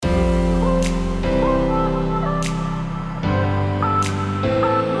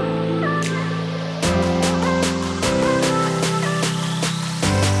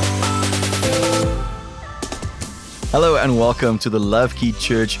Hello and welcome to the Love Key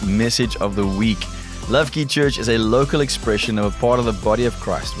Church Message of the Week. Love Key Church is a local expression of a part of the body of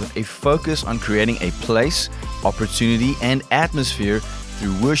Christ with a focus on creating a place, opportunity, and atmosphere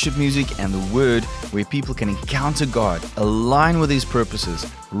through worship music and the Word where people can encounter God, align with His purposes,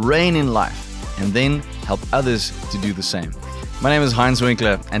 reign in life, and then help others to do the same. My name is Heinz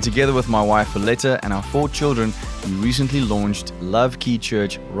Winkler, and together with my wife Aletta and our 4 children, we recently launched Love Key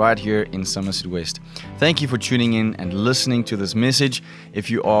Church right here in Somerset West. Thank you for tuning in and listening to this message. If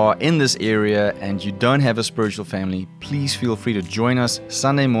you are in this area and you don't have a spiritual family, please feel free to join us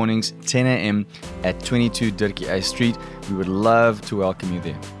Sunday mornings, 10 a.m. at 22 Dirkie A Street. We would love to welcome you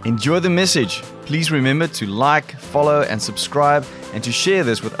there. Enjoy the message. Please remember to like, follow, and subscribe, and to share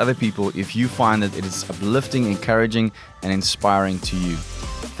this with other people if you find that it is uplifting, encouraging, and inspiring to you.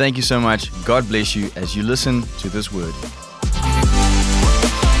 Thank you so much. God bless you as you listen to this word.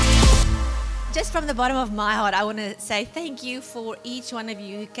 Just from the bottom of my heart, I want to say thank you for each one of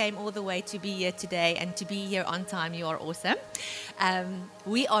you who came all the way to be here today and to be here on time. You are awesome.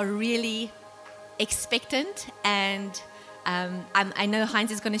 We are really expectant, and I know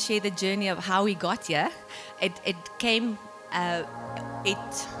Heinz is going to share the journey of how we got here. It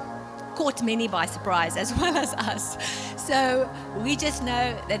caught many by surprise as well as us. So we just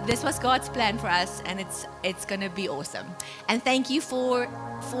know that this was God's plan for us, and it's going to be awesome. And thank you for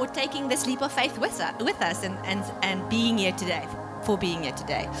taking this leap of faith with us and being here today, for being here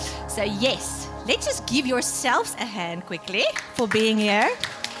today. So yes, let's just give yourselves a hand quickly for being here.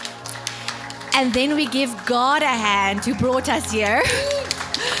 And then we give God a hand who brought us here,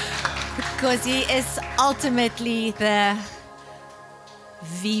 because He is ultimately the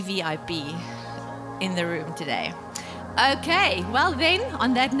VVIP in the room today. Okay, well then,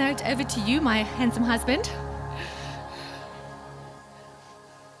 on that note, over to you, my handsome husband.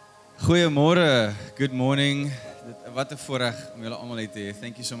 Goeiemôre, good morning. Wat 'n voorreg om julle almal hier te hê.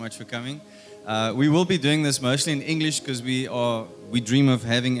 Thank you so much for coming. We will be doing this mostly in English because we dream of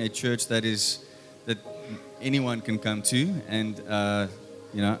having a church that anyone can come to, and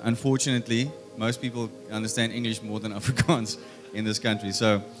unfortunately, most people understand English more than Afrikaans in this country.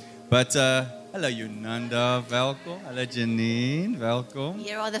 So, but hello Yunanda, welkom. Hello Janine, welkom.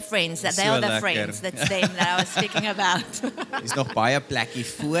 Here are the friends. They are the friends. That's them that I was speaking about. Is nog baie plekkie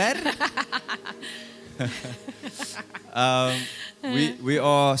voor. We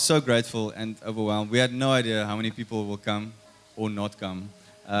are so grateful and overwhelmed. We had no idea how many people will come or not come.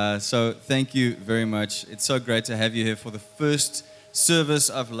 So thank you very much. It's so great to have you here for the first service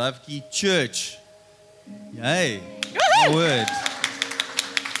of Love Key Church. Yay! Word.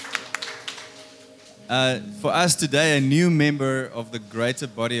 For us today, a new member of the greater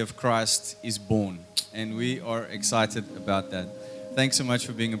body of Christ is born, and we are excited about that. Thanks so much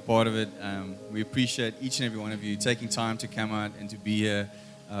for being a part of it. We appreciate each and every one of you taking time to come out and to be here.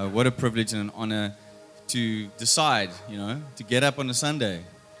 What a privilege and an honor to decide, to get up on a Sunday,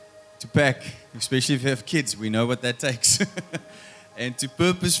 to pack, especially if you have kids. We know what that takes. And to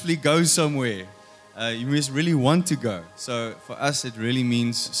purposefully go somewhere. You must really want to go. So for us, it really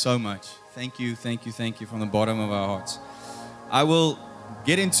means so much. Thank you from the bottom of our hearts. I will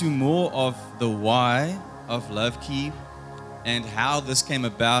get into more of the why of Love Key and how this came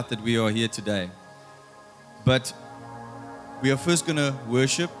about that we are here today. But we are first going to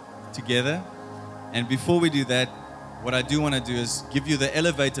worship together. And before we do that, what I do want to do is give you the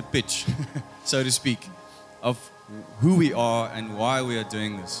elevator pitch, so to speak, of who we are and why we are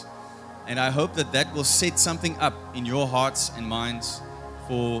doing this. And I hope that will set something up in your hearts and minds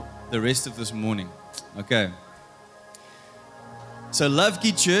for the rest of this morning. Okay. So Love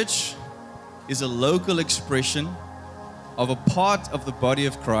Key Church is a local expression of a part of the body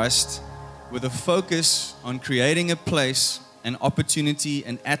of Christ with a focus on creating a place, an opportunity,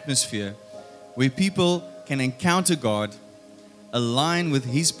 an atmosphere where people can encounter God, align with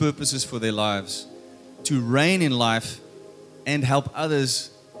His purposes for their lives, to reign in life, and help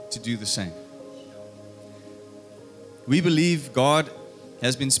others to do the same. We believe God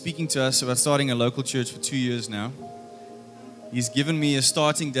has been speaking to us about starting a local church for 2 years now. He's given me a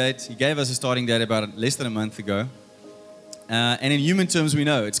starting date. He gave us a starting date about less than a month ago. And in human terms, we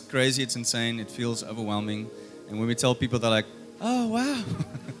know it's crazy, it's insane, it feels overwhelming. And when we tell people, they're like, oh, wow.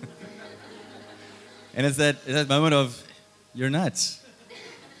 And it's that moment of, you're nuts.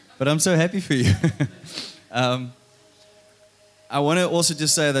 But I'm so happy for you. I want to also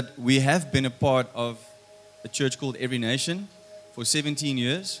just say that we have been a part of a church called Every Nation for 17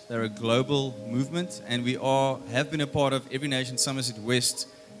 years. They're a global movement, and we have been a part of Every Nation Somerset West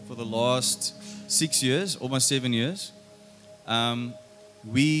for the last 6 years, almost 7 years.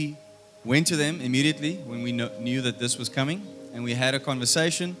 We went to them immediately when we knew that this was coming, and we had a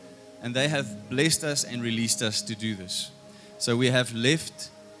conversation, and they have blessed us and released us to do this. So we have left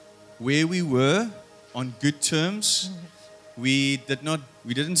where we were on good terms. We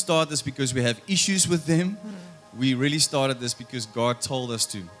didn't start this because we have issues with them. We really started this because God told us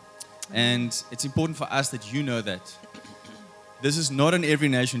to. And it's important for us that you know that. This is not an every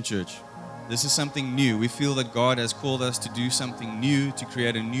nation church. This is something new. We feel that God has called us to do something new, to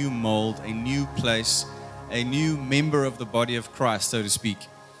create a new mold, a new place, a new member of the body of Christ, so to speak.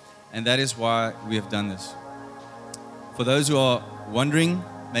 And that is why we have done this. For those who are wondering,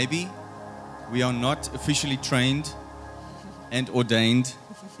 maybe, we are not officially trained and ordained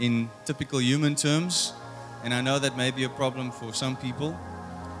in typical human terms. And I know that may be a problem for some people.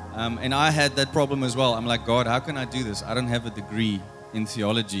 And I had that problem as well. I'm like, God, how can I do this? I don't have a degree in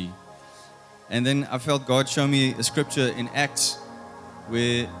theology. And then I felt God show me a scripture in Acts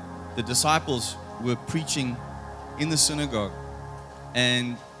where the disciples were preaching in the synagogue.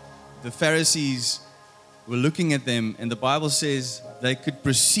 And the Pharisees were looking at them. And the Bible says they could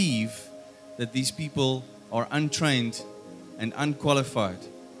perceive that these people are untrained and unqualified,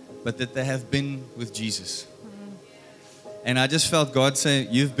 but that they have been with Jesus. And I just felt God say,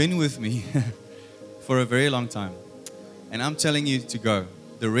 you've been with me for a very long time. And I'm telling you to go.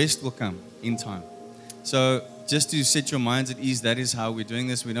 The rest will come in time. So just to set your minds at ease, that is how we're doing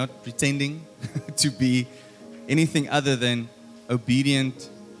this. We're not pretending to be anything other than obedient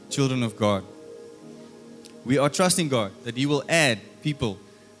children of God. We are trusting God that He will add people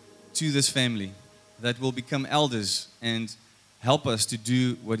to this family that will become elders and help us to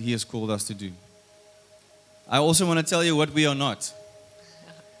do what He has called us to do. I also want to tell you what we are not.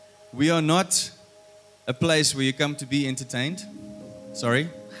 We are not a place where you come to be entertained. Sorry.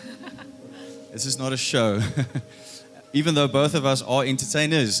 This is not a show. Even though both of us are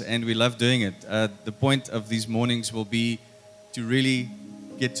entertainers and we love doing it, the point of these mornings will be to really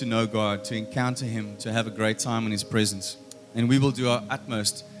get to know God, to encounter Him, to have a great time in His presence. And we will do our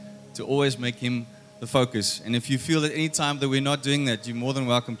utmost to always make Him the focus. And if you feel at any time that we're not doing that, you're more than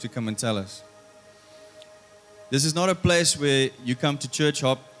welcome to come and tell us. This is not a place where you come to church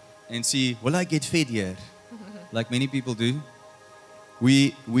hop and see, will I get fed here? Like many people do.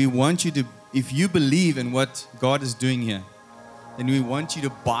 We want you to, if you believe in what God is doing here, then we want you to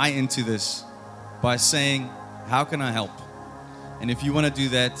buy into this by saying, how can I help? And if you want to do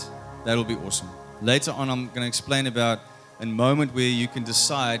that, that'll be awesome. Later on, I'm going to explain about a moment where you can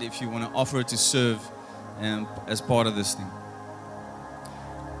decide if you want to offer to serve as part of this thing.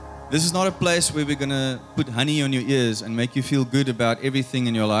 This is not a place where we're going to put honey on your ears and make you feel good about everything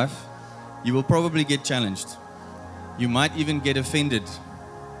in your life. You will probably get challenged. You might even get offended.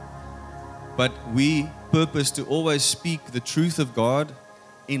 But we purpose to always speak the truth of God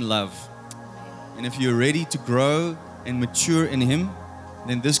in love. And if you're ready to grow and mature in Him,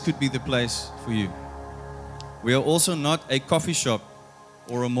 then this could be the place for you. We are also not a coffee shop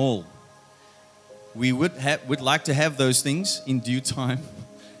or a mall. We would like to have those things in due time.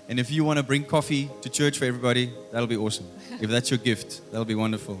 And if you want to bring coffee to church for everybody, that'll be awesome. If that's your gift, that'll be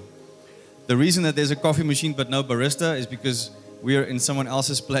wonderful. The reason that there's a coffee machine but no barista is because we are in someone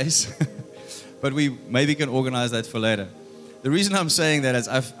else's place. But we maybe can organize that for later. The reason I'm saying that is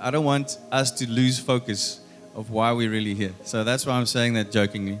I don't want us to lose focus of why we're really here. So that's why I'm saying that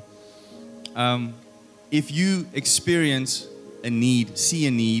jokingly. If you experience a need, see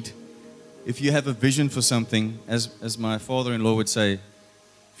a need, if you have a vision for something, as my father-in-law would say,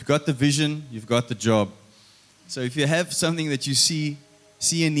 if you've got the vision, you've got the job. So if you have something that you see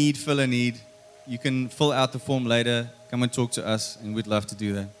a need, fill a need, you can fill out the form later, come and talk to us, and we'd love to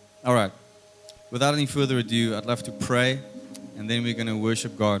do that. All right. Without any further ado, I'd love to pray, and then we're going to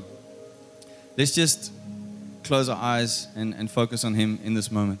worship God. Let's just close our eyes and focus on Him in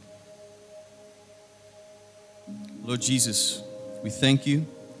this moment. Lord Jesus, we thank You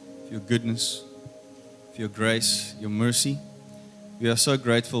for Your goodness, for Your grace, Your mercy. We are so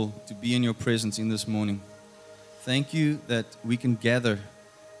grateful to be in Your presence in this morning. Thank You that we can gather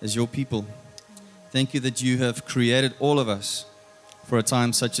as Your people. Thank You that You have created all of us for a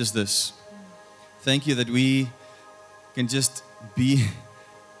time such as this. Thank You that we can just be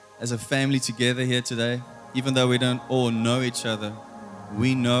as a family together here today. Even though we don't all know each other,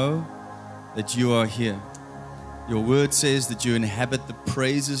 we know that You are here. Your word says that You inhabit the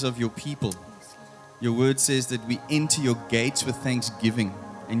praises of Your people. Your word says that we enter Your gates with thanksgiving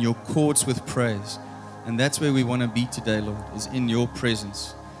and Your courts with praise. And that's where we want to be today, Lord, is in Your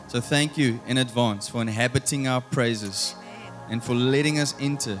presence. So thank You in advance for inhabiting our praises and for letting us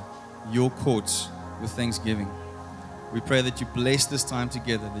enter Your courts with thanksgiving. We pray that you bless this time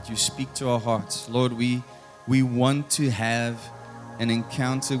together, that you speak to our hearts. Lord, we want to have an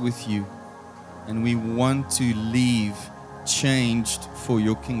encounter with you, and we want to leave changed for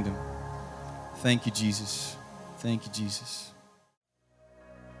your kingdom. Thank you, Jesus. Thank you, Jesus.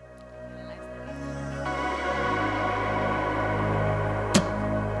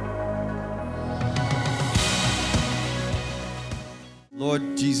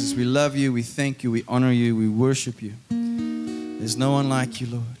 Lord Jesus, we love you, we thank you, we honor you, we worship you. There's no one like you,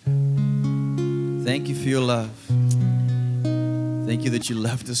 Lord. Thank you for your love. Thank you that you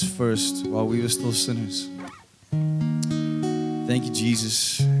loved us first while we were still sinners. Thank you,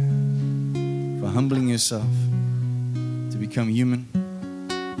 Jesus, for humbling yourself to become human,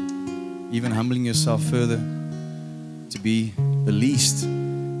 even humbling yourself further to be the least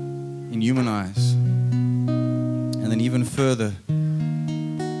in human eyes, and then even further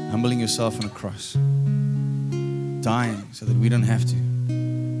humbling yourself on a cross, dying so that we don't have to.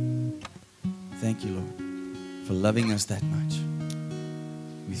 Thank you, Lord, for loving us that much.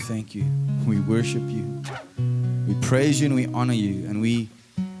 We thank you. We worship you. We praise you and we honor you. And we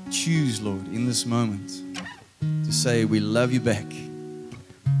choose, Lord, in this moment to say we love you back.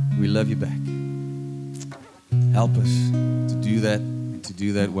 We love you back. Help us to do that and to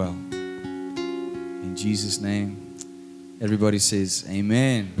do that well. In Jesus' name, everybody says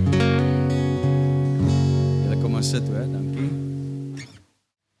amen. Julle kom maar sit hoor, dankie.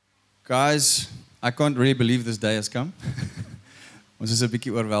 Guys, I can't really believe this day has come. Ons is 'n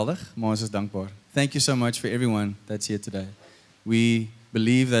bietjie oorweldig, maar ons is dankbaar. Thank you so much for everyone that's here today. We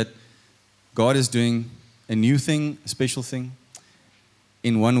believe that God is doing a new thing, a special thing,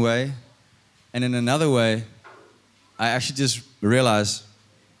 in one way. And in another way, I actually just realized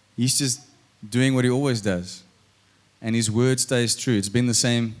He's just doing what He always does. And His word stays true. It's been the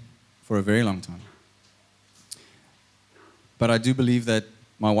same for a very long time. But I do believe that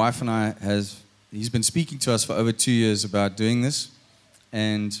my wife and I He's been speaking to us for over 2 years about doing this.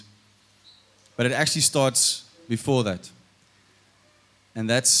 But it actually starts before that. And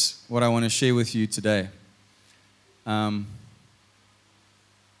that's what I want to share with you today. The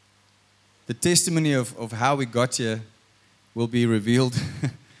testimony of how we got here will be revealed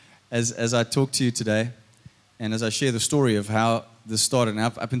as I talk to you today and as I share the story of how this started. And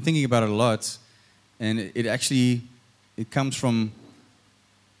I've been thinking about it a lot, and it comes from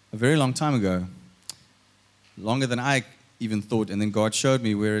a very long time ago, longer than I even thought, and then God showed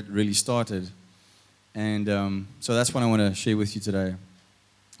me where it really started. And so that's what I want to share with you today.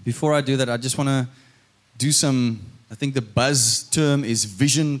 Before I do that, I just want to do I think the buzz term is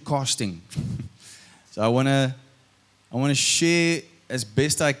vision casting. So I want to share as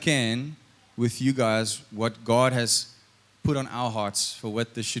best I can with you guys what God has put on our hearts for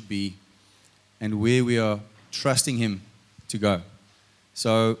what this should be and where we are trusting Him to go.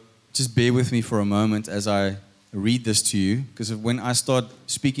 So just bear with me for a moment as I read this to you, because when I start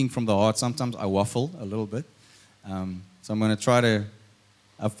speaking from the heart, sometimes I waffle a little bit. So I'm going to try to,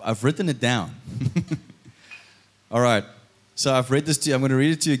 I've written it down. All right. So I've read this to you. I'm going to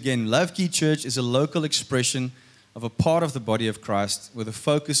read it to you again. Love Key Church is a local expression of a part of the body of Christ with a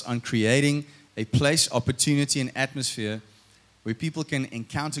focus on creating a place, opportunity, and atmosphere where people can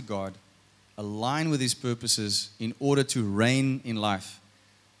encounter God, align with His purposes in order to reign in life,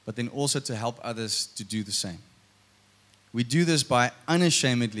 but then also to help others to do the same. We do this by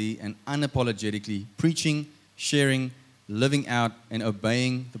unashamedly and unapologetically preaching, sharing, living out, and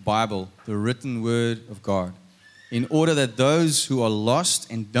obeying the Bible, the written word of God, in order that those who are lost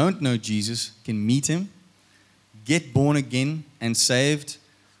and don't know Jesus can meet Him, get born again and saved,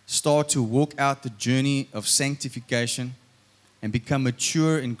 start to walk out the journey of sanctification, and become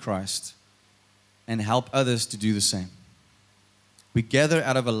mature in Christ, and help others to do the same. We gather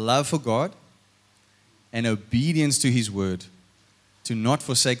out of a love for God and obedience to His word, to not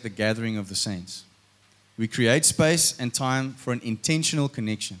forsake the gathering of the saints. We create space and time for an intentional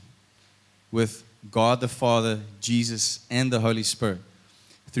connection with God the Father, Jesus, and the Holy Spirit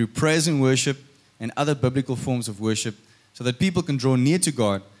through praise and worship and other biblical forms of worship, so that people can draw near to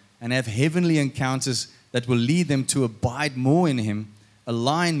God and have heavenly encounters that will lead them to abide more in Him,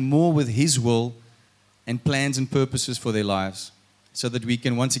 align more with His will and plans and purposes for their lives, so that we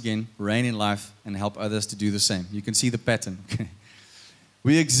can once again reign in life and help others to do the same. You can see the pattern.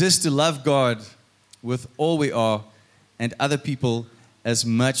 We exist to love God with all we are and other people as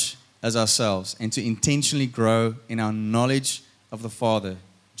much as ourselves, and to intentionally grow in our knowledge of the Father,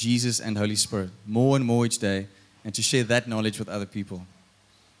 Jesus, and Holy Spirit more and more each day, and to share that knowledge with other people.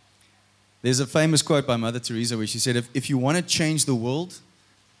 There's a famous quote by Mother Teresa where she said, if you want to change the world,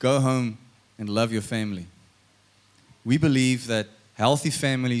 go home and love your family. we believe that healthy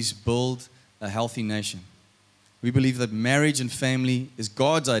families build a healthy nation. We believe that marriage and family is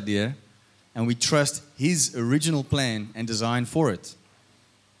God's idea, and we trust His original plan and design for it.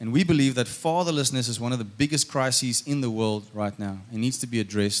 And we believe that fatherlessness is one of the biggest crises in the world right now. It needs to be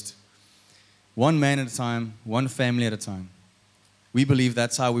addressed one man at a time, one family at a time. We believe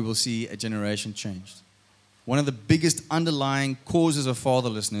that's how we will see a generation changed. One of the biggest underlying causes of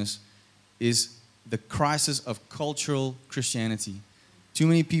fatherlessness is the crisis of cultural Christianity. Too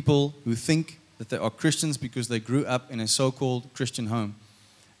many people who think that they are Christians because they grew up in a so-called Christian home,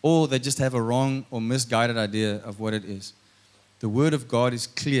 or they just have a wrong or misguided idea of what it is. The Word of God is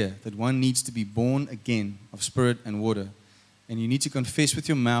clear that one needs to be born again of spirit and water. And you need to confess with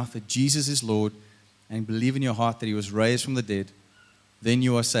your mouth that Jesus is Lord and believe in your heart that He was raised from the dead. Then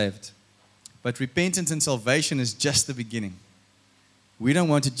you are saved. But repentance and salvation is just the beginning. We don't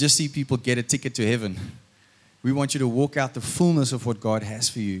want to just see people get a ticket to heaven. We want you to walk out the fullness of what God has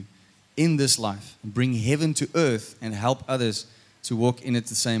for you in this life and bring heaven to earth and help others to walk in it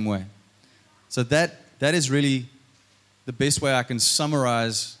the same way. So that is really the best way I can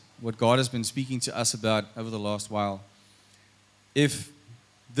summarize what God has been speaking to us about over the last while. If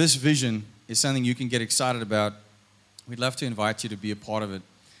this vision is something you can get excited about, we'd love to invite you to be a part of it.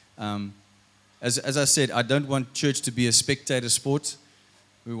 As I said, I don't want church to be a spectator sport.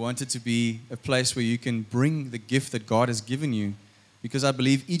 We want it to be a place where you can bring the gift that God has given you, because I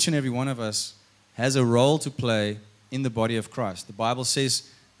believe each and every one of us has a role to play in the body of Christ. The Bible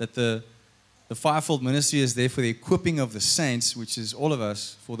says that the fivefold ministry is there for the equipping of the saints, which is all of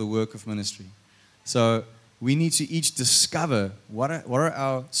us, for the work of ministry. So we need to each discover what are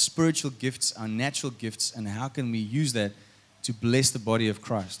our spiritual gifts, our natural gifts, and how can we use that to bless the body of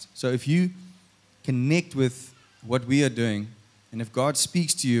Christ. So if you connect with what we are doing, and if God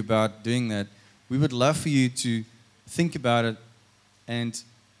speaks to you about doing that, we would love for you to think about it, and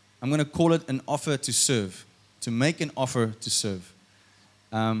I'm going to call it an offer to serve, to make an offer to serve.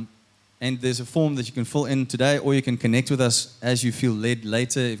 And there's a form that you can fill in today, or you can connect with us as you feel led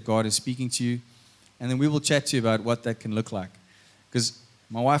later if God is speaking to you. And then we will chat to you about what that can look like. Because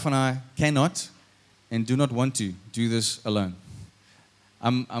my wife and I cannot and do not want to do this alone.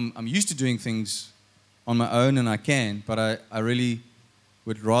 I'm used to doing things on my own, and I can, but I really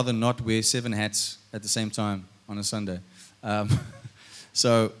would rather not wear 7 hats at the same time on a Sunday.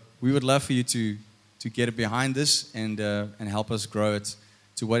 So we would love for you to get behind this and help us grow it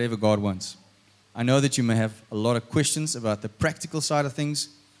to whatever God wants. I know that you may have a lot of questions about the practical side of things.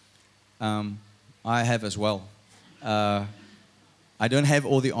 I have as well. I don't have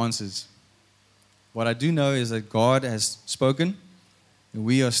all the answers. What I do know is that God has spoken, and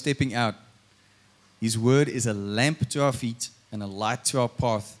we are stepping out. His word is a lamp to our feet and a light to our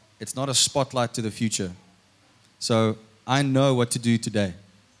path. It's not a spotlight to the future. So I know what to do today.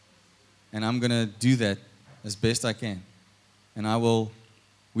 And I'm going to do that as best I can. And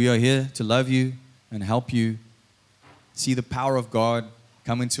we are here to love you and help you see the power of God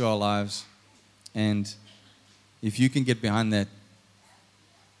come into our lives. And if you can get behind that,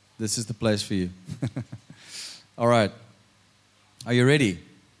 this is the place for you. All right. Are you ready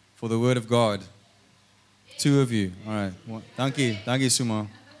for the word of God? 2 of you. All right. Dankie. Dankie, Sumo.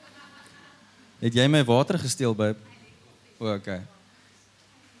 Het jy my water gesteel, babe? Oh, okay.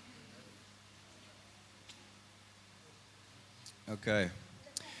 Okay.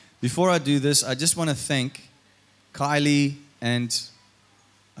 Before I do this, I just want to thank Kylie and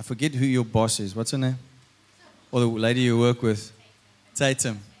I forget who your boss is. What's her name? Or the lady you work with?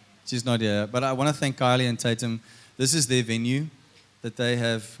 Tatum. She's not here. But I want to thank Kylie and Tatum. This is their venue that they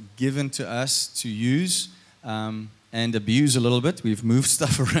have given to us to use and abuse a little bit. We've moved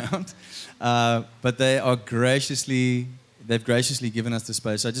stuff around. But they've graciously given us the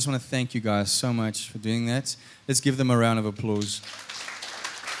space. So I just want to thank you guys so much for doing that. Let's give them a round of applause.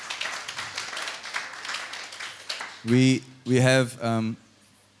 We have,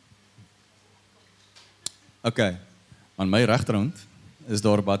 okay, on my regterhand is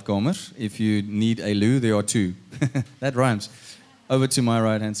daar badkamers. If you need a loo, there are 2. That rhymes. Over to my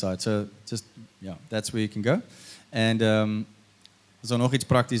right-hand side. So just, yeah, that's where you can go. And is daar nog iets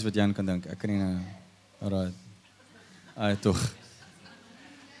prakties wat Jan kan dink? Ek kan nie nou, alright. Toch.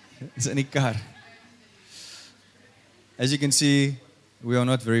 It's in die kar. As you can see, we are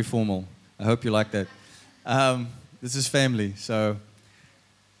not very formal. I hope you like that. This is family, so.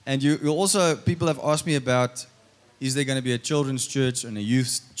 And you also, people have asked me about, is there going to be a children's church and a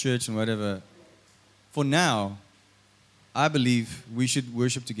youth church and whatever. For now, I believe we should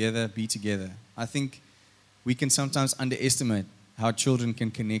worship together, be together. I think we can sometimes underestimate how children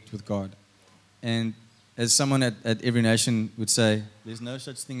can connect with God. And as someone at Every Nation would say, there's no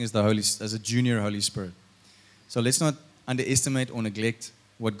such thing as as a junior Holy Spirit. So let's not underestimate or neglect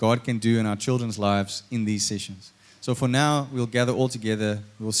what God can do in our children's lives in these sessions. So for now, we'll gather all together.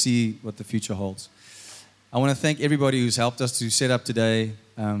 We'll see what the future holds. I want to thank everybody who's helped us to set up today.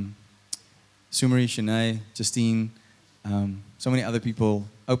 Sumari, Shanae, Justine, so many other people,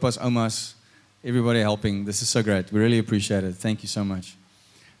 Opas, Omas, everybody helping. This is so great. We really appreciate it. Thank you so much.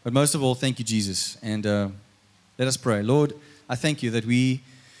 But most of all, thank you, Jesus. And let us pray. Lord, I thank you that we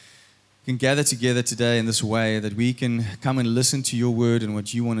can gather together today in this way, that we can come and listen to your word and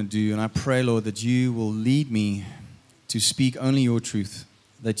what you want to do. And I pray, Lord, that you will lead me to speak only your truth,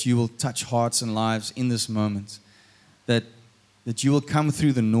 that you will touch hearts and lives in this moment, that you will come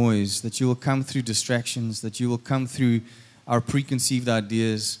through the noise, that you will come through distractions, that you will come through our preconceived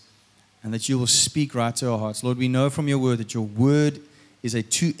ideas, and that you will speak right to our hearts. Lord, we know from your word that your word is a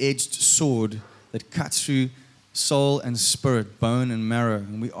two-edged sword that cuts through soul and spirit, bone and marrow.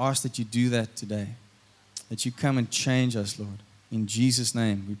 And we ask that you do that today, that you come and change us, Lord. In Jesus'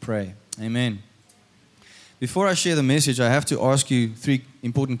 name we pray. Amen. Before I share the message, I have to ask you 3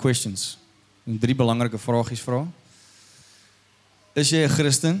 important questions. 3 belangrike vragies vra. Is jy 'n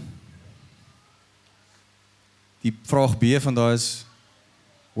Christen? Die vraag B van daai is,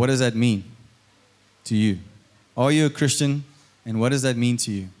 what does that mean to you? Are you a Christian, and what does that mean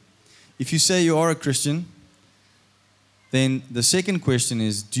to you? If you say you are a Christian, then the second question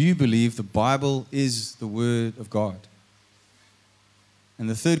is, do you believe the Bible is the Word of God? And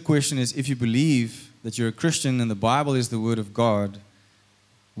the third question is, if you believe that you're a Christian and the Bible is the Word of God,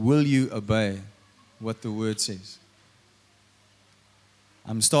 will you obey what the Word says?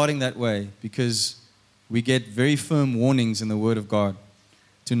 I'm starting that way because we get very firm warnings in the Word of God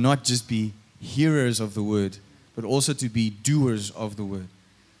to not just be hearers of the Word, but also to be doers of the Word.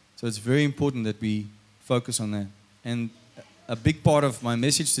 So it's very important that we focus on that. And a big part of my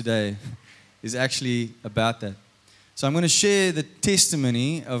message today is actually about that. So I'm going to share the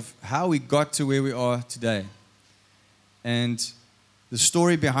testimony of how we got to where we are today. And the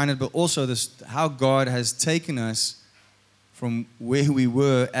story behind it, but also how God has taken us from where we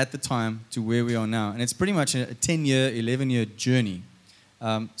were at the time to where we are now. And it's pretty much a 10-year, 11-year journey.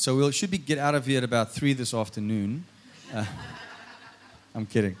 So we should get out of here at about 3 this afternoon. I'm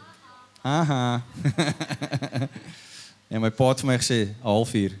kidding. Aha. En my pa het vir my gesê,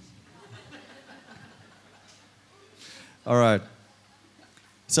 3:30. All right.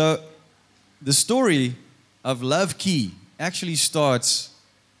 So the story of Love Key actually starts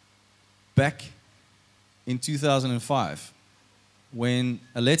back in 2005 when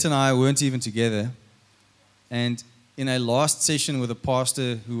Alette and I weren't even together, and in a last session with a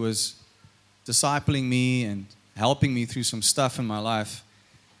pastor who was discipling me and helping me through some stuff in my life,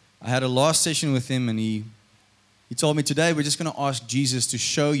 I had a last session with him, and he told me, today we're just going to ask Jesus to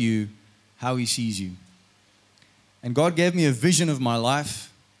show you how he sees you. And God gave me a vision of my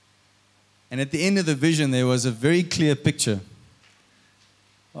life, and at the end of the vision there was a very clear picture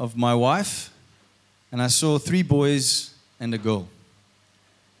of my wife, and I saw 3 boys and a girl.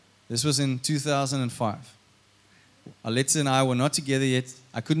 This was in 2005. Alette and I were not together yet.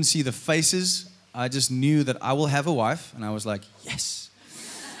 I couldn't see the faces. I just knew that I will have a wife, and I was like, yes.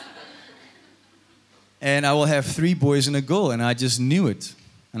 And I will have 3 boys and a girl, and I just knew it,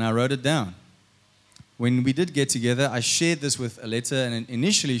 and I wrote it down. When we did get together, I shared this with Alette, and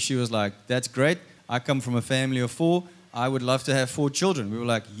initially she was like, that's great. I come from a family of 4. I would love to have 4 children. We were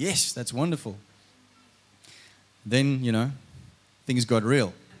like, yes, that's wonderful. Then, things got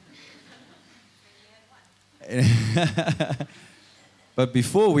real. But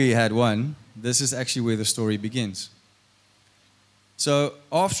before we had one, this is actually where the story begins. So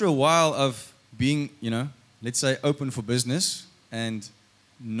after a while of being, let's say open for business and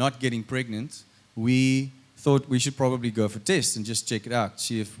not getting pregnant, we thought we should probably go for tests and just check it out,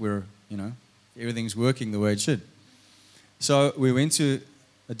 see if everything's working the way it should. So we went to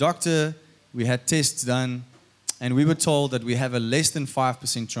a doctor, we had tests done, and we were told that we have a less than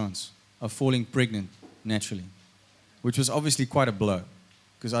 5% chance of falling pregnant naturally, which was obviously quite a blow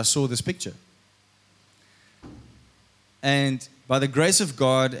because I saw this picture. And by the grace of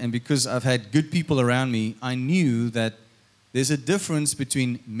God, and because I've had good people around me, I knew that there's a difference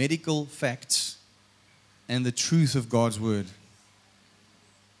between medical facts and the truth of God's word.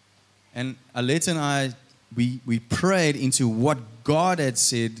 And Alette and I, we prayed into what God had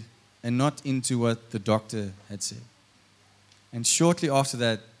said and not into what the doctor had said. And shortly after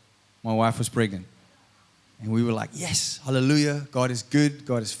that, my wife was pregnant. And we were like, yes, hallelujah, God is good,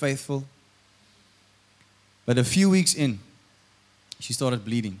 God is faithful. But a few weeks in, she started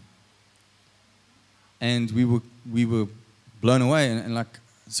bleeding. And we were blown away and like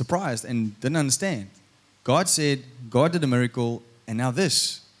surprised and didn't understand. God said, God did a miracle, and now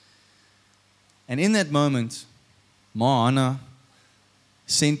this. And in that moment, Ma Anna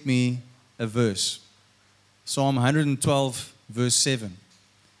sent me a verse. Psalm 112, verse 7.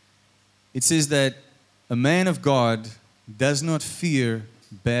 It says that a man of God does not fear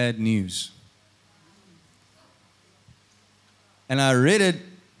bad news. And I read it.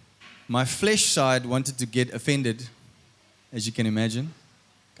 My flesh side wanted to get offended, as you can imagine.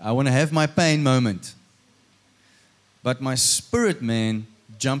 I want to have my pain moment. But my spirit man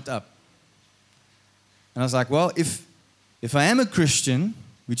jumped up. And I was like, well, if I am a Christian,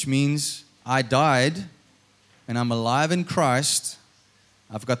 which means I died and I'm alive in Christ,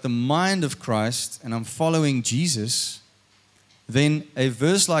 I've got the mind of Christ and I'm following Jesus, then a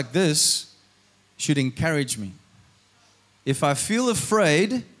verse like this should encourage me. If I feel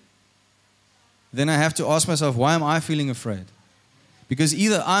afraid, then I have to ask myself, why am I feeling afraid? Because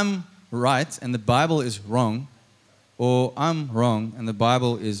either I'm right and the Bible is wrong, or I'm wrong and the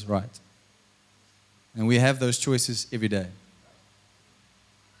Bible is right. And we have those choices every day.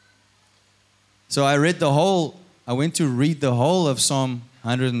 So I went to read the whole of Psalm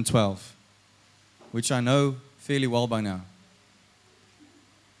 112, which I know fairly well by now.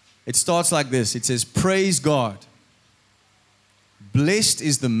 It starts like this. It says, praise God. Blessed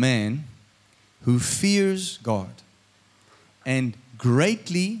is the man who fears God and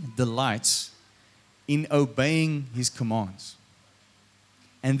greatly delights in obeying His commands.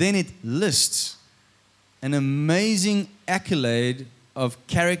 And then it lists an amazing accolade of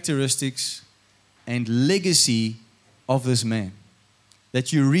characteristics and legacy of this man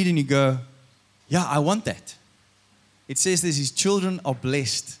that you read and you go, yeah, I want that. It says that his children are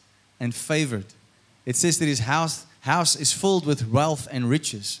blessed and favored. It says that his house is filled with wealth and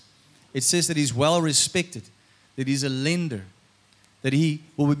riches. It says that he's well respected, that he's a lender, that he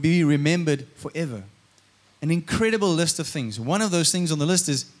will be remembered forever. An incredible list of things. One of those things on the list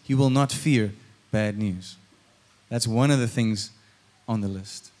is he will not fear bad news. That's one of the things on the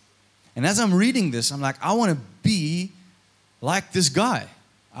list. And as I'm reading this, I'm like, I want to be like this guy.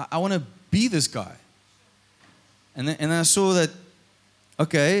 I want to be this guy. And then I saw that,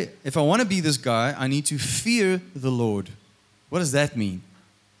 okay, if I want to be this guy, I need to fear the Lord. What does that mean?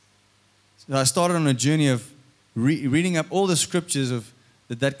 So I started on a journey of reading up all the scriptures of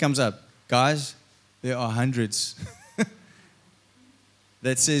that comes up. Guys, there are hundreds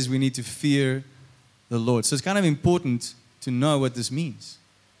that says we need to fear the Lord. So it's kind of important to know what this means.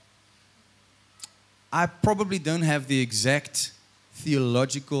 I probably don't have the exact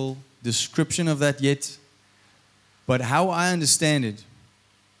theological description of that yet, but how I understand it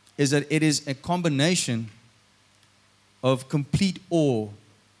is that it is a combination of complete awe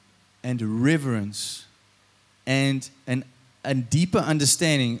and reverence and a deeper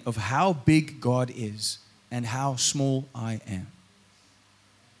understanding of how big God is and how small I am.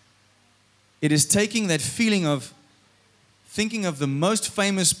 It is taking that feeling of thinking of the most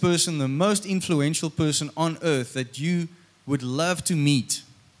famous person, the most influential person on earth that you would love to meet.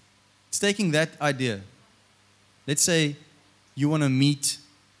 It's taking that idea. Let's say you want to meet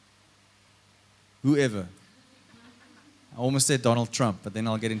whoever. I almost said Donald Trump, but then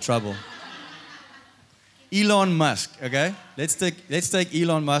I'll get in trouble. Elon Musk, okay? Let's take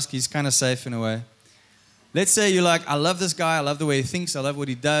Elon Musk. He's kind of safe in a way. Let's say you're like, I love this guy. I love the way he thinks. I love what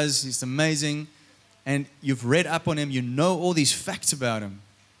he does. He's amazing. And you've read up on him. You know all these facts about him.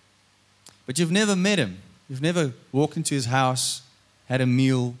 But you've never met him. You've never walked into his house, had a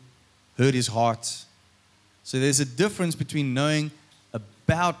meal, heard his heart. So there's a difference between knowing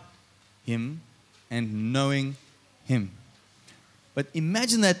about him and knowing him. But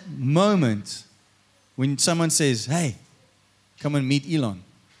imagine that moment when someone says, hey, come and meet Elon.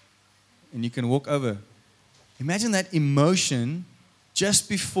 And you can walk over. Imagine that emotion just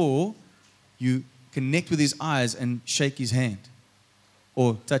before you connect with his eyes and shake his hand.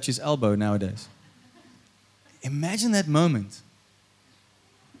 Or touch his elbow nowadays. Imagine that moment.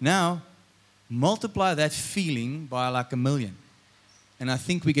 Now, multiply that feeling by like 1,000,000. And I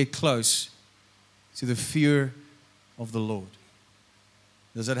think we get close to the fear of the Lord.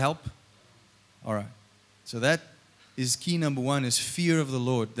 Does that help? All right. So that is key number 1, is fear of the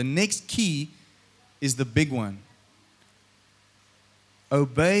Lord. The next key is the big one.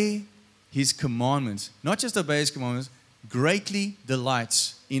 Obey His commandments. Not just obey His commandments, greatly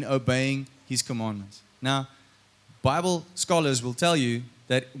delights in obeying His commandments. Now, Bible scholars will tell you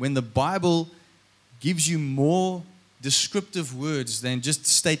that when the Bible gives you more descriptive words than just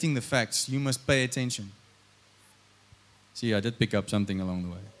stating the facts, you must pay attention. See, I did pick up something along the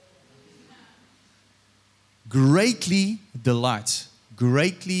way. greatly delights.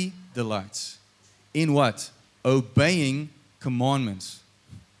 Greatly delights. In what? Obeying commandments.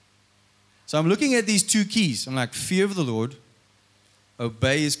 So I'm looking at these two keys. I'm like, fear of the Lord,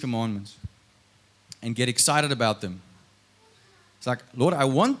 obey His commandments, and get excited about them. It's like, Lord, I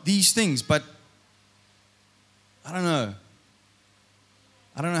want these things, but I don't know.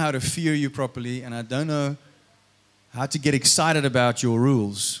 I don't know how to fear You properly, and I don't know how to get excited about Your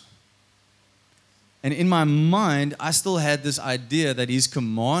rules. And in my mind, I still had this idea that His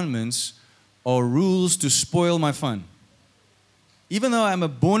commandments are rules to spoil my fun. Even though I'm a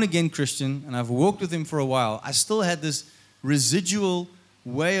born-again Christian and I've walked with Him for a while, I still had this residual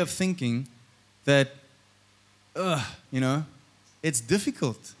way of thinking that, it's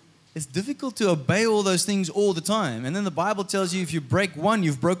difficult. It's difficult to obey all those things all the time. And then the Bible tells you if you break one,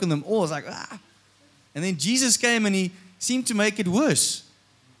 you've broken them all. It's like, And then Jesus came and He seemed to make it worse.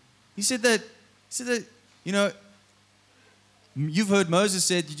 He said that, you've heard Moses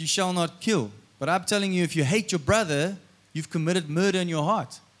said that you shall not kill. But I'm telling you, if you hate your brother, you've committed murder in your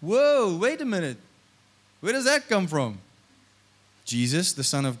heart. Whoa, wait a minute. Where does that come from? Jesus, the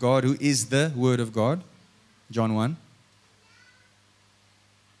Son of God, who is the Word of God. John 1.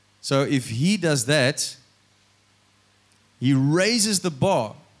 So if He does that, He raises the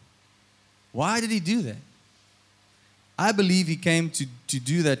bar. Why did He do that? I believe He came to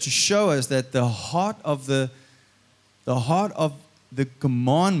do that, to show us that the heart of the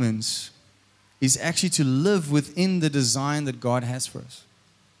commandments is actually to live within the design that God has for us.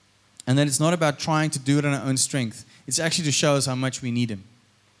 And that it's not about trying to do it on our own strength. It's actually to show us how much we need Him.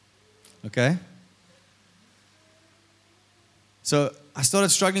 Okay? So I started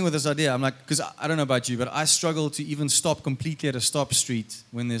struggling with this idea. I'm like, because I don't know about you, but I struggle to even stop completely at a stop street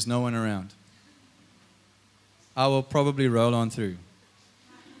when there's no one around. I will probably roll on through.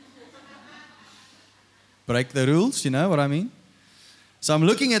 Break the rules, you know what I mean? So I'm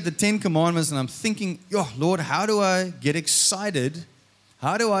looking at the 10 Commandments and I'm thinking, Lord, how do I get excited?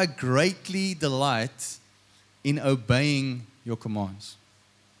 How do I greatly delight in obeying Your commands?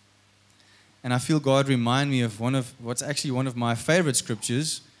 And I feel God remind me of what's actually one of my favorite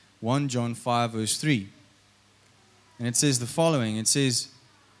scriptures, 1 John 5 verse 3. And it says the following. It says,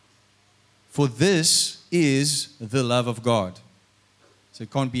 for this is the love of God. So it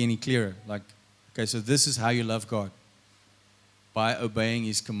can't be any clearer. So this is how you love God. By obeying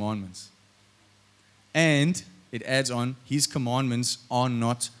His commandments. And it adds on, His commandments are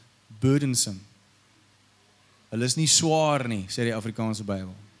not burdensome. Hulle is nie swaar nie, sê die Afrikaanse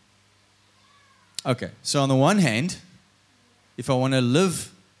Bybel. Okay, so on the one hand, if I want to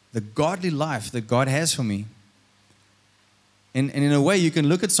live the godly life that God has for me, and in a way you can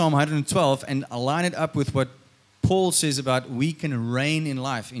look at Psalm 112 and align it up with what Paul says about we can reign in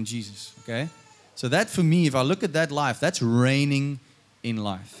life in Jesus, okay? So that for me, if I look at that life, that's reigning in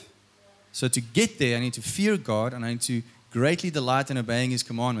life. So to get there, I need to fear God and I need to greatly delight in obeying His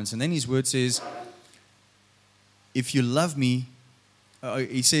commandments. And then His word says, if you love me,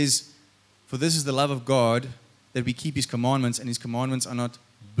 He says, for this is the love of God, that we keep His commandments, and His commandments are not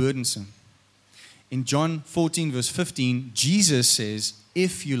burdensome. In John 14 verse 15, Jesus says,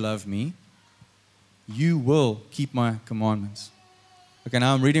 if you love me, you will keep my commandments. Okay,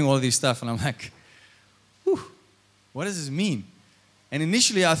 now I'm reading all of this stuff and I'm like, what does this mean? And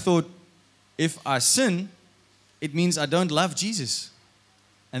initially I thought, if I sin, it means I don't love Jesus.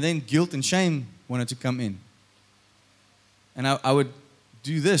 And then guilt and shame wanted to come in. And I would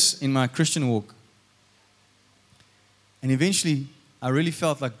do this in my Christian walk. And eventually, I really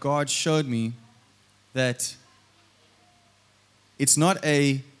felt like God showed me that it's not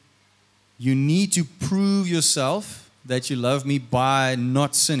you need to prove yourself that you love me by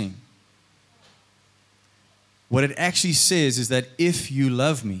not sinning. What it actually says is that if you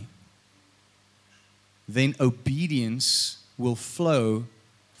love me, then obedience will flow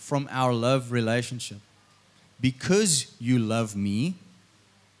from our love relationship. Because you love me,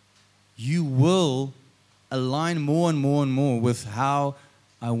 you will align more and more and more with how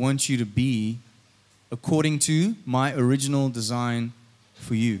I want you to be according to my original design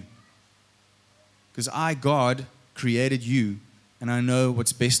for you. Because I, God, created you and I know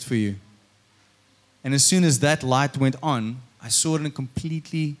what's best for you. And as soon as that light went on, I saw it in a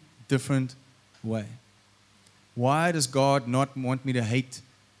completely different way. Why does God not want me to hate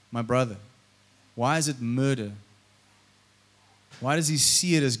my brother? Why is it murder? Why does He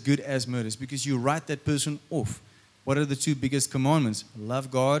see it as good as murder? It's because you write that person off. What are the two biggest commandments? Love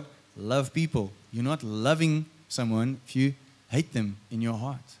God, love people. You're not loving someone if you hate them in your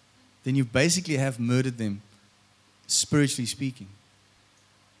heart. Then you basically have murdered them, spiritually speaking.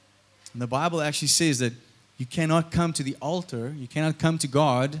 And the Bible actually says that you cannot come to the altar, you cannot come to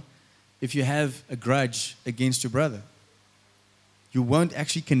God if you have a grudge against your brother. You won't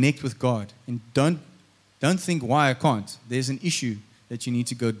actually connect with God. And don't think why I can't. There's an issue that you need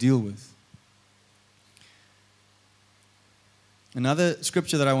to go deal with. Another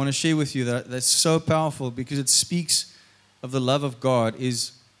scripture that I want to share with you that's so powerful because it speaks of the love of God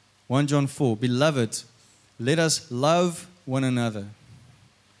is 1 John 4. Beloved, let us love one another.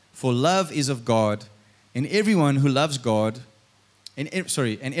 For love is of God, and everyone who loves God, and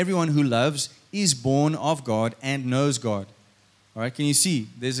everyone who loves is born of God and knows God. All right, can you see?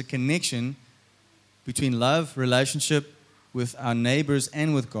 There's a connection between love, relationship with our neighbors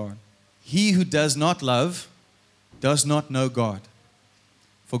and with God. He who does not love does not know God,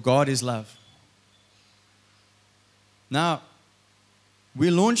 for God is love. Now,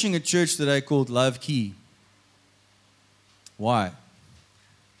 we're launching a church today called Love Key. Why?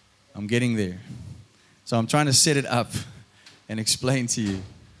 I'm getting there. So I'm trying to set it up and explain to you.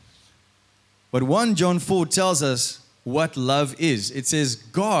 But 1 John 4 tells us what love is. It says,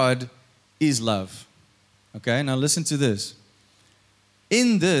 God is love. Okay, now listen to this.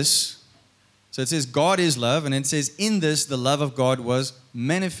 In this, so it says God is love, and it says in this the love of God was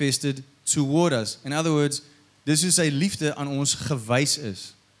manifested toward us. In other words, dis hoe sy liefde aan ons gewys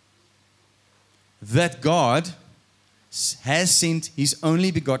is. That God has sent His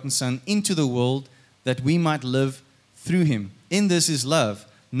only begotten Son into the world that we might live through Him. In this is love,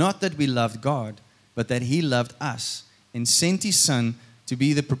 not that we loved God, but that He loved us and sent His Son to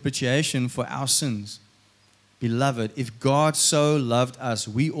be the propitiation for our sins. Beloved, if God so loved us,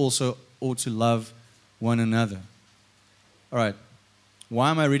 we also ought to love one another. All right, why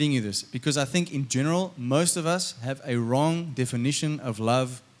am I reading you this? Because I think in general, most of us have a wrong definition of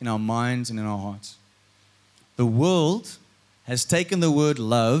love in our minds and in our hearts. The world has taken the word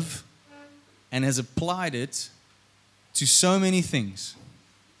love and has applied it to so many things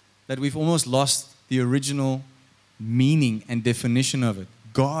that we've almost lost the original meaning and definition of it.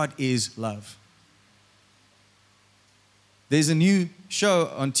 God is love. There's a new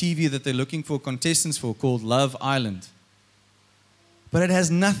show on TV that they're looking for contestants for called Love Island. But it has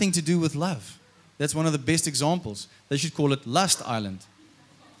nothing to do with love. That's one of the best examples. They should call it Lust Island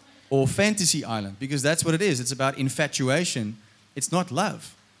or Fantasy Island because that's what it is. It's about infatuation. It's not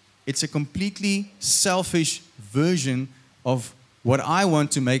love. It's a completely selfish version of what I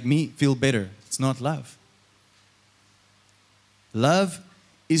want to make me feel better. It's not love. Love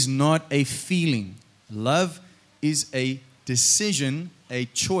is not a feeling. Love is a decision, a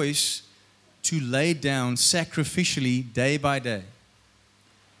choice to lay down sacrificially day by day.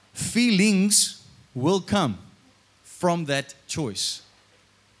 Feelings will come from that choice.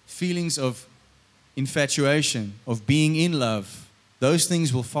 Feelings of infatuation, of being in love, those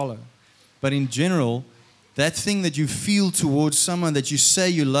things will follow. But in general, that thing that you feel towards someone that you say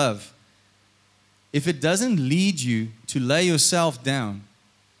you love, if it doesn't lead you to lay yourself down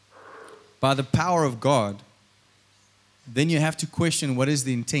by the power of God, then you have to question what is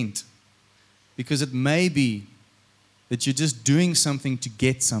the intent. Because it may be that you're just doing something to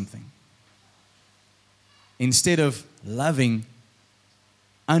get something instead of loving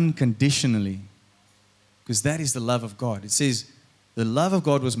unconditionally, because that is the love of God. It says the love of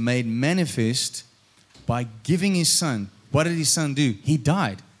God was made manifest by giving His Son. What did His Son do? He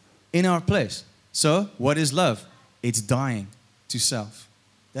died in our place. So what is love? It's dying to self.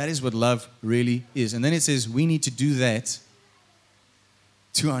 That is what love really is. And then it says we need to do that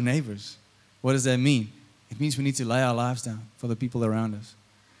to our neighbors. What does that mean? It means we need to lay our lives down for the people around us.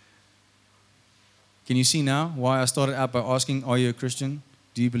 Can you see now why I started out by asking, are you a Christian?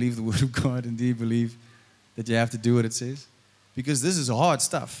 Do you believe the Word of God? And do you believe that you have to do what it says? Because this is hard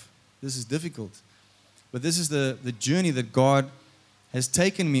stuff. This is difficult. But this is the journey that God has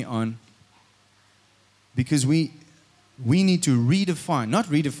taken me on, because we need to redefine, not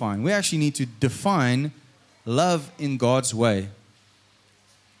redefine, we actually need to define love in God's way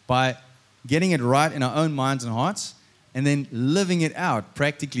by getting it right in our own minds and hearts and then living it out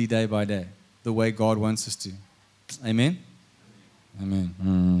practically day by day, the way God wants us to. Amen? Amen.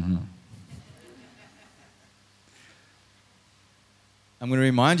 Mm-hmm. I'm going to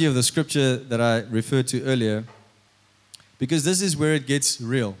remind you of the scripture that I referred to earlier, because this is where it gets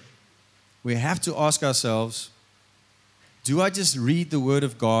real. We have to ask ourselves, do I just read the Word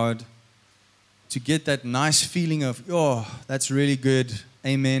of God to get that nice feeling of, oh, that's really good,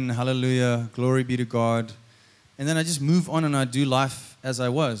 amen, hallelujah, glory be to God, and then I just move on and I do life as I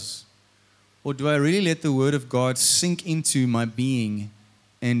was? Or do I really let the Word of God sink into my being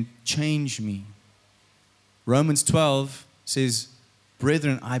and change me? Romans 12 says,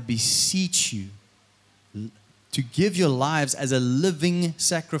 brethren, I beseech you, to give your lives as a living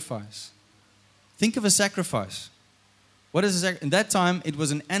sacrifice. Think of a sacrifice. What is a sacrifice? In that time, it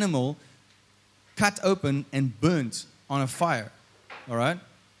was an animal cut open and burnt on a fire. All right?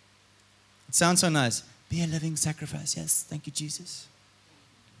 It sounds so nice. Be a living sacrifice. Yes, thank you, Jesus.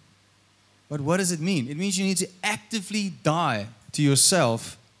 But what does it mean? It means you need to actively die to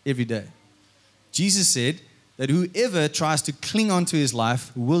yourself every day. Jesus said that whoever tries to cling on to his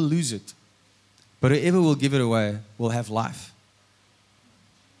life will lose it. But whoever will give it away will have life.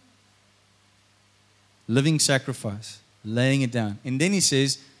 Living sacrifice, laying it down. And then he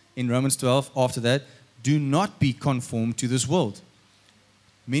says in Romans 12, after that, do not be conformed to this world.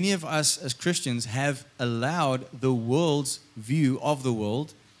 Many of us as Christians have allowed the world's view of the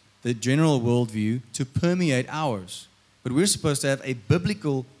world, the general worldview, to permeate ours. But we're supposed to have a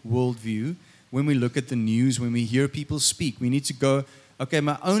biblical worldview when we look at the news, when we hear people speak. We need to go, okay,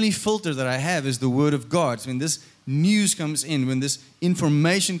 my only filter that I have is the Word of God. So when this news comes in, when this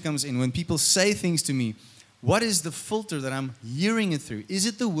information comes in, when people say things to me, what is the filter that I'm hearing it through? Is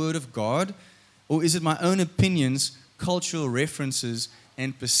it the Word of God, or is it my own opinions, cultural references,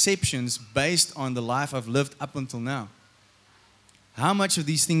 and perceptions based on the life I've lived up until now? How much of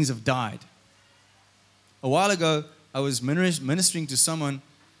these things have died? A while ago, I was ministering to someone,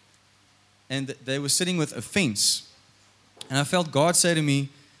 and they were sitting with a fence. And I felt God say to me,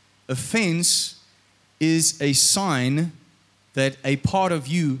 a fence is a sign that a part of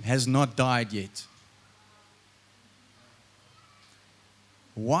you has not died yet.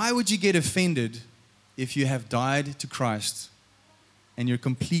 Why would you get offended if you have died to Christ and you're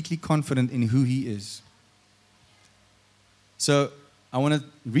completely confident in who He is? So I want to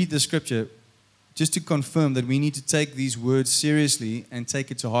read the scripture just to confirm that we need to take these words seriously and take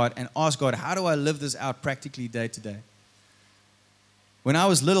it to heart and ask God, how do I live this out practically day to day? When I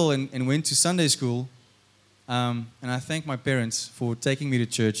was little and went to Sunday school, and I thank my parents for taking me to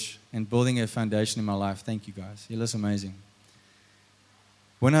church and building a foundation in my life. Thank you guys. It was amazing.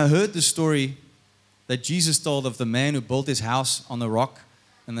 When I heard the story that Jesus told of the man who built his house on the rock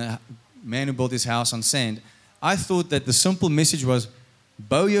and the man who built his house on sand, I thought that the simple message was,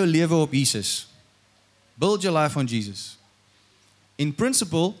 bou jou lewe op Jesus. Build your life on Jesus. In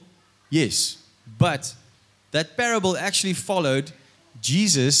principle, yes. But that parable actually followed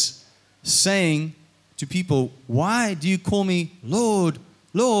Jesus saying to people, why do you call me Lord,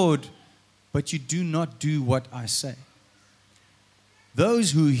 Lord, but you do not do what I say?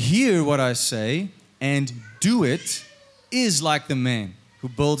 Those who hear what I say and do it is like the man who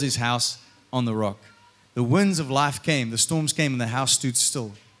builds his house on the rock. The winds of life came, the storms came, and the house stood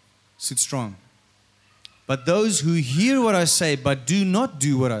still, stood strong. But those who hear what I say but do not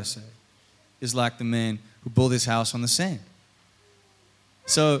do what I say is like the man who built his house on the sand.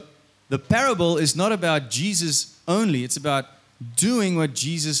 So the parable is not about Jesus only. It's about doing what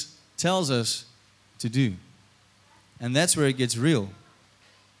Jesus tells us to do. And that's where it gets real.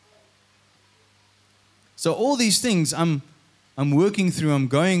 So all these things I'm working through, I'm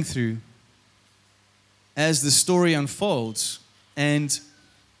going through as the story unfolds. And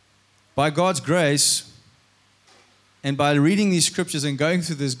by God's grace, and by reading these scriptures and going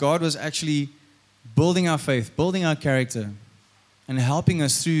through this, God was actually building our faith, building our character, and helping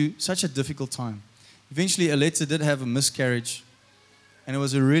us through such a difficult time. Eventually, Aletta did have a miscarriage, and it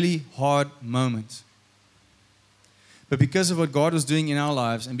was a really hard moment. But because of what God was doing in our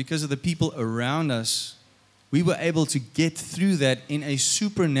lives, and because of the people around us, we were able to get through that in a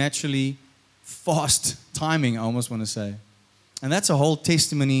supernaturally fast timing, I almost want to say. And that's a whole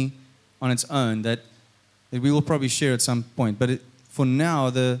testimony on its own that we will probably share at some point. But for now,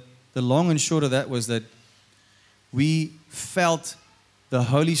 the long and short of that was that we felt the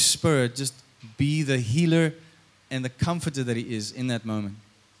Holy Spirit just be the healer and the comforter that He is in that moment.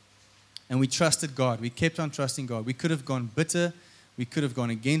 And we trusted God. We kept on trusting God. We could have gone bitter. We could have gone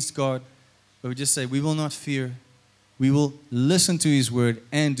against God. But we just say, we will not fear. We will listen to His word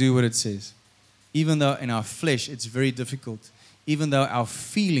and do what it says. Even though in our flesh it's very difficult. Even though our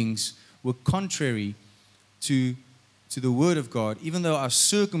feelings were contrary to the word of God. Even though our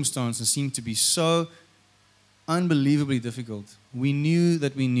circumstances seemed to be so unbelievably difficult. We knew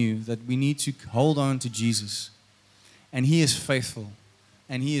that we need to hold on to Jesus. And He is faithful.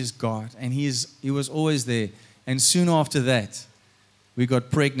 And He is God. And He was always there. And soon after that, we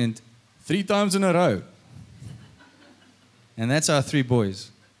got pregnant 3 times in a row. And that's our 3 boys.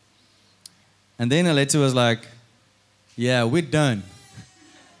 And then Aletta was like, yeah, we're done.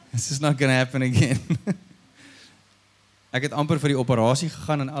 This is not going to happen again. Ek het amper vir die operasie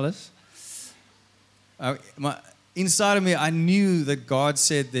gegaan en alles. Maar inside of me, I knew that God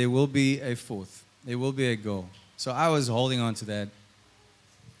said there will be a 4th. There will be a goal. So I was holding on to that.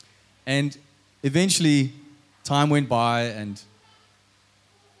 And eventually, time went by, and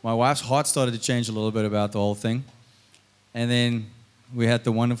my wife's heart started to change a little bit about the whole thing. And then we had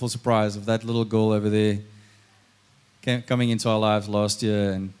the wonderful surprise of that little girl over there coming into our lives last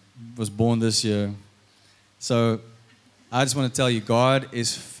year and was born this year. So I just want to tell you, God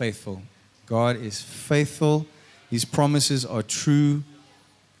is faithful. God is faithful. His promises are true.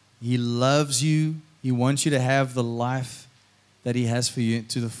 He loves you. He wants you to have the life that He has for you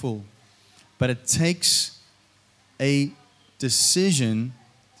to the full. But it takes a decision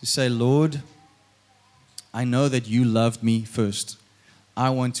to say, Lord, I know that you loved me first. I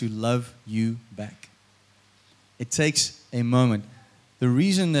want to love you back. It takes a moment. The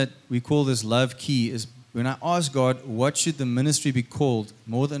reason that we call this Love Key is when I asked God, what should the ministry be called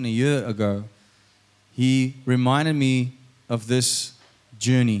more than a year ago, He reminded me of this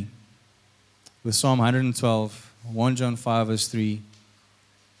journey with Psalm 112, 1 John 5 verse 3,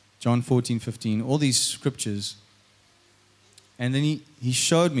 John 14:15, all these scriptures. And then he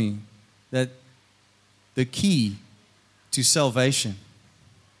showed me that the key to salvation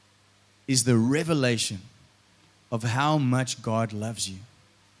is the revelation of how much God loves you.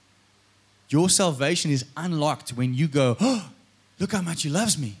 Your salvation is unlocked when you go, oh, look how much He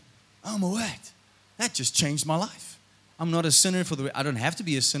loves me. Oh my word, that just changed my life. I'm not a sinner I don't have to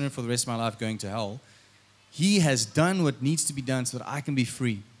be a sinner for the rest of my life going to hell. He has done what needs to be done so that I can be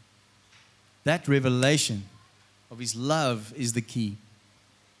free. That revelation of His love is the key.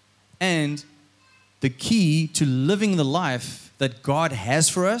 And the key to living the life that God has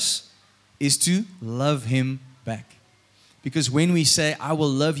for us is to love Him back. Because when we say, I will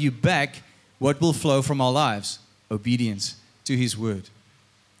love you back, what will flow from our lives? Obedience to His word.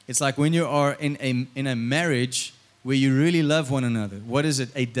 It's like when you are in a marriage where you really love one another. What is it?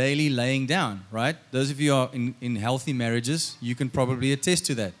 A daily laying down, right? Those of you who are in healthy marriages, you can probably attest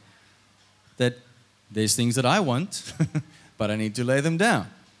to that. That there's things that I want, but I need to lay them down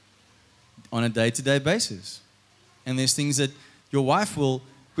on a day-to-day basis. And there's things that your wife will,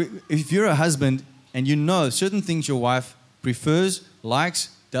 if you're a husband and you know certain things your wife prefers,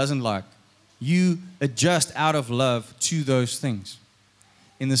 likes, doesn't like, you adjust out of love to those things.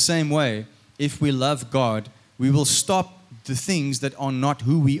 In the same way, if we love God, we will stop the things that are not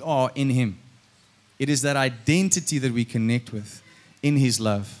who we are in Him. It is that identity that we connect with in His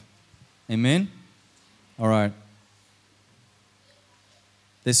love. Amen? All right.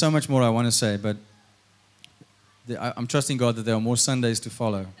 There's so much more I want to say, but I'm trusting God that there are more Sundays to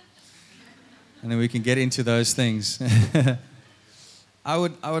follow. And then we can get into those things. I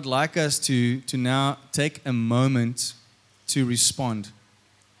would like us to now take a moment to respond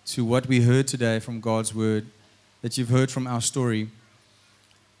to what we heard today from God's Word, that you've heard from our story.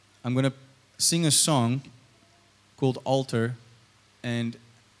 I'm going to sing a song called Altar, and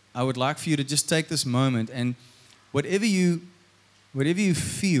I would like for you to just take this moment and whatever you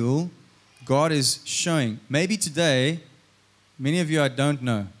feel God is showing. Maybe today, many of you I don't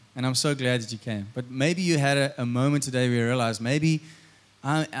know, and I'm so glad that you came, but maybe you had a moment today where you realized maybe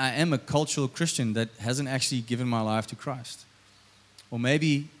I am a cultural Christian that hasn't actually given my life to Christ. Or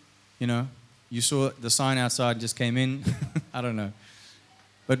maybe, you saw the sign outside and just came in. I don't know.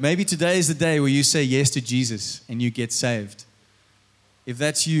 But maybe today is the day where you say yes to Jesus and you get saved. If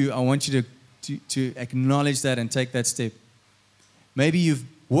that's you, I want you to acknowledge that and take that step. Maybe you've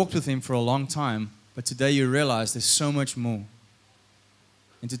walked with Him for a long time, but today you realize there's so much more.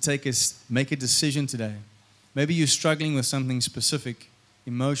 And to make a decision today. Maybe you're struggling with something specific,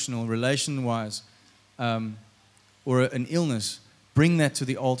 emotional, relation-wise, or an illness. Bring that to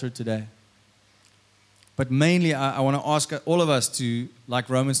the altar today. But mainly, I want to ask all of us to, like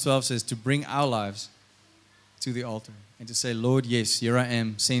Romans 12 says, to bring our lives to the altar and to say, Lord, yes, here I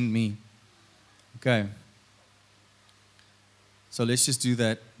am, send me. Okay. So let's just do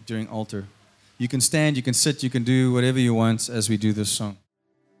that during altar. You can stand, you can sit, you can do whatever you want as we do this song.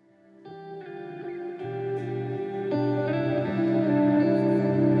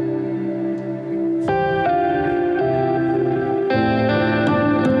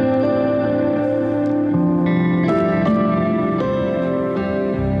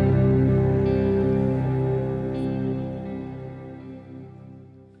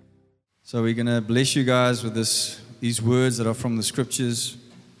 So we're going to bless you guys with these words that are from the scriptures.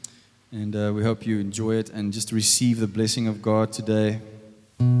 And we hope you enjoy it and just receive the blessing of God today.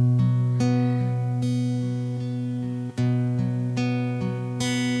 The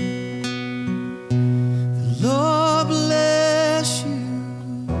Lord bless you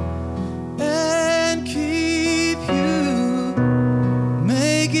and keep you.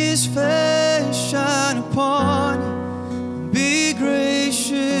 Make His face shine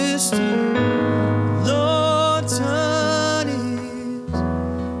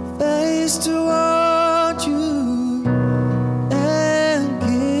is to want you and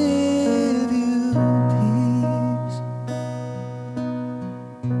give you peace.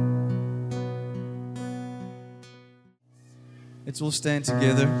 Let's all stand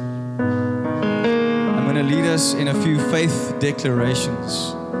together. I'm going to lead us in a few faith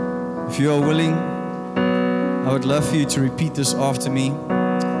declarations. If you are willing, I would love for you to repeat this after me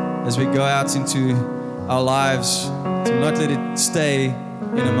as we go out into our lives, to not let it stay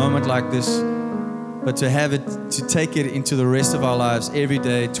in a moment like this, but to have it, to take it into the rest of our lives every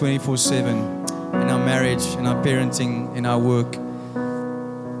day, 24/7, in our marriage, in our parenting, in our work.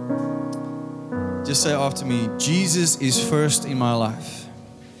 Just say after me, Jesus is first in my life.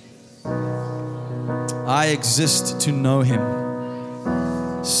 I exist to know Him,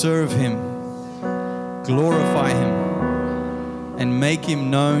 serve Him, glorify Him, and make Him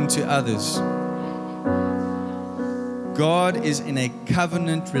known to others. God is in a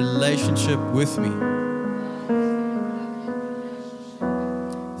covenant relationship with me.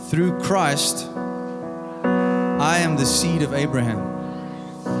 Through Christ, I am the seed of Abraham.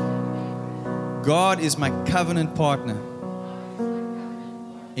 God is my covenant partner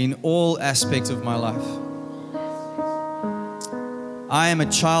in all aspects of my life. I am a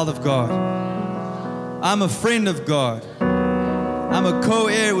child of God. I'm a friend of God. I'm a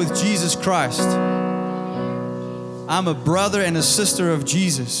co-heir with Jesus Christ. I'm a brother and a sister of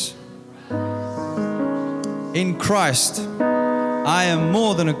Jesus. In Christ, I am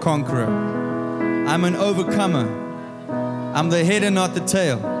more than a conqueror. I'm an overcomer. I'm the head and not the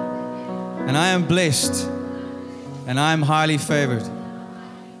tail. And I am blessed. And I am highly favored.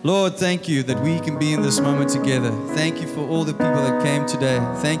 Lord, thank you that we can be in this moment together. Thank you for all the people that came today.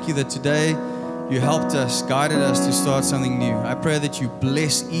 Thank you that today you helped us, guided us to start something new. I pray that you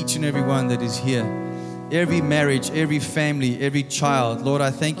bless each and every one that is here. Every marriage, every family, every child. Lord,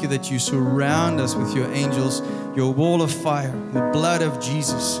 I thank you that you surround us with your angels, your wall of fire, the blood of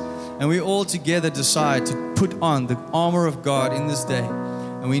Jesus. And we all together decide to put on the armor of God in this day.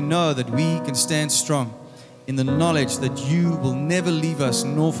 And we know that we can stand strong in the knowledge that you will never leave us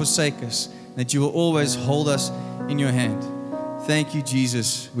nor forsake us, that you will always hold us in your hand. Thank you,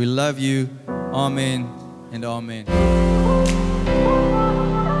 Jesus. We love you. Amen and amen.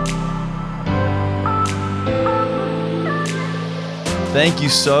 Thank you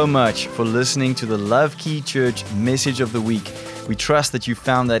so much for listening to the Love Key Church Message of the Week. We trust that you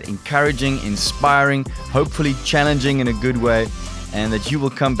found that encouraging, inspiring, hopefully challenging in a good way, and that you will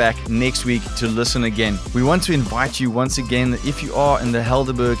come back next week to listen again. We want to invite you once again that if you are in the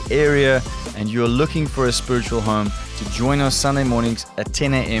Helderberg area and you are looking for a spiritual home, to join us Sunday mornings at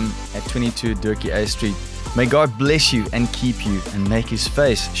 10 a.m. at 22 Durkee A Street. May God bless you and keep you and make His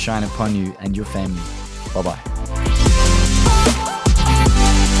face shine upon you and your family. Bye-bye.